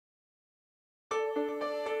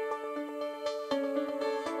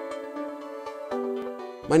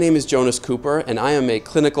My name is Jonas Cooper, and I am a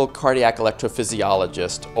clinical cardiac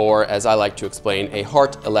electrophysiologist, or as I like to explain, a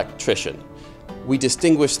heart electrician. We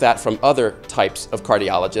distinguish that from other types of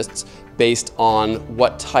cardiologists based on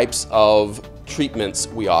what types of treatments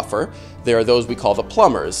we offer. There are those we call the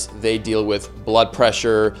plumbers. They deal with blood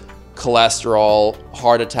pressure, cholesterol,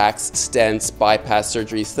 heart attacks, stents, bypass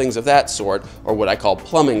surgeries, things of that sort, or what I call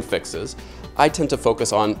plumbing fixes. I tend to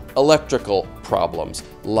focus on electrical problems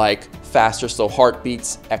like fast or slow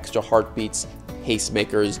heartbeats, extra heartbeats,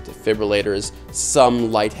 pacemakers, defibrillators,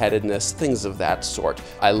 some lightheadedness, things of that sort.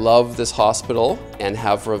 I love this hospital and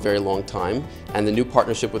have for a very long time, and the new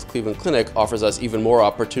partnership with Cleveland Clinic offers us even more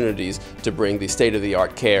opportunities to bring the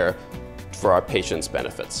state-of-the-art care for our patients'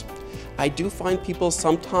 benefits. I do find people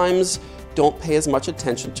sometimes don't pay as much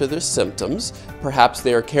attention to their symptoms. Perhaps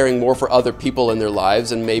they are caring more for other people in their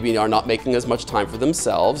lives and maybe are not making as much time for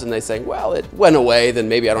themselves, and they say, well, it went away, then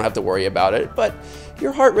maybe I don't have to worry about it. But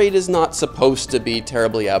your heart rate is not supposed to be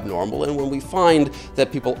terribly abnormal, and when we find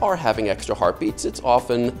that people are having extra heartbeats, it's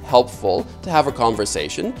often helpful to have a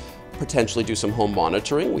conversation, potentially do some home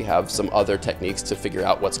monitoring. We have some other techniques to figure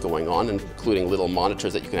out what's going on, including little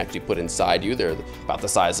monitors that you can actually put inside you. They're about the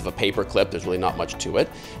size of a paper clip. There's really not much to it.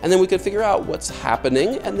 And then we can figure out what's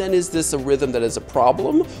happening, and then is this a rhythm that is a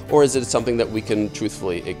problem, or is it something that we can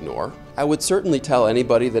truthfully ignore? I would certainly tell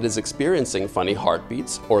anybody that is experiencing funny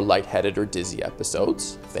heartbeats or lightheaded or dizzy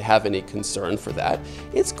episodes, if they have any concern for that,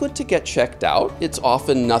 it's good to get checked out. It's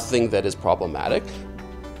often nothing that is problematic,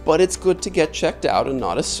 but it's good to get checked out and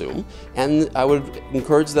not assume. And I would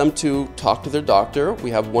encourage them to talk to their doctor. We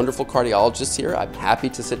have wonderful cardiologists here. I'm happy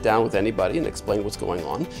to sit down with anybody and explain what's going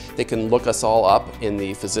on. They can look us all up in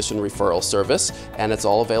the physician referral service, and it's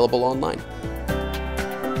all available online.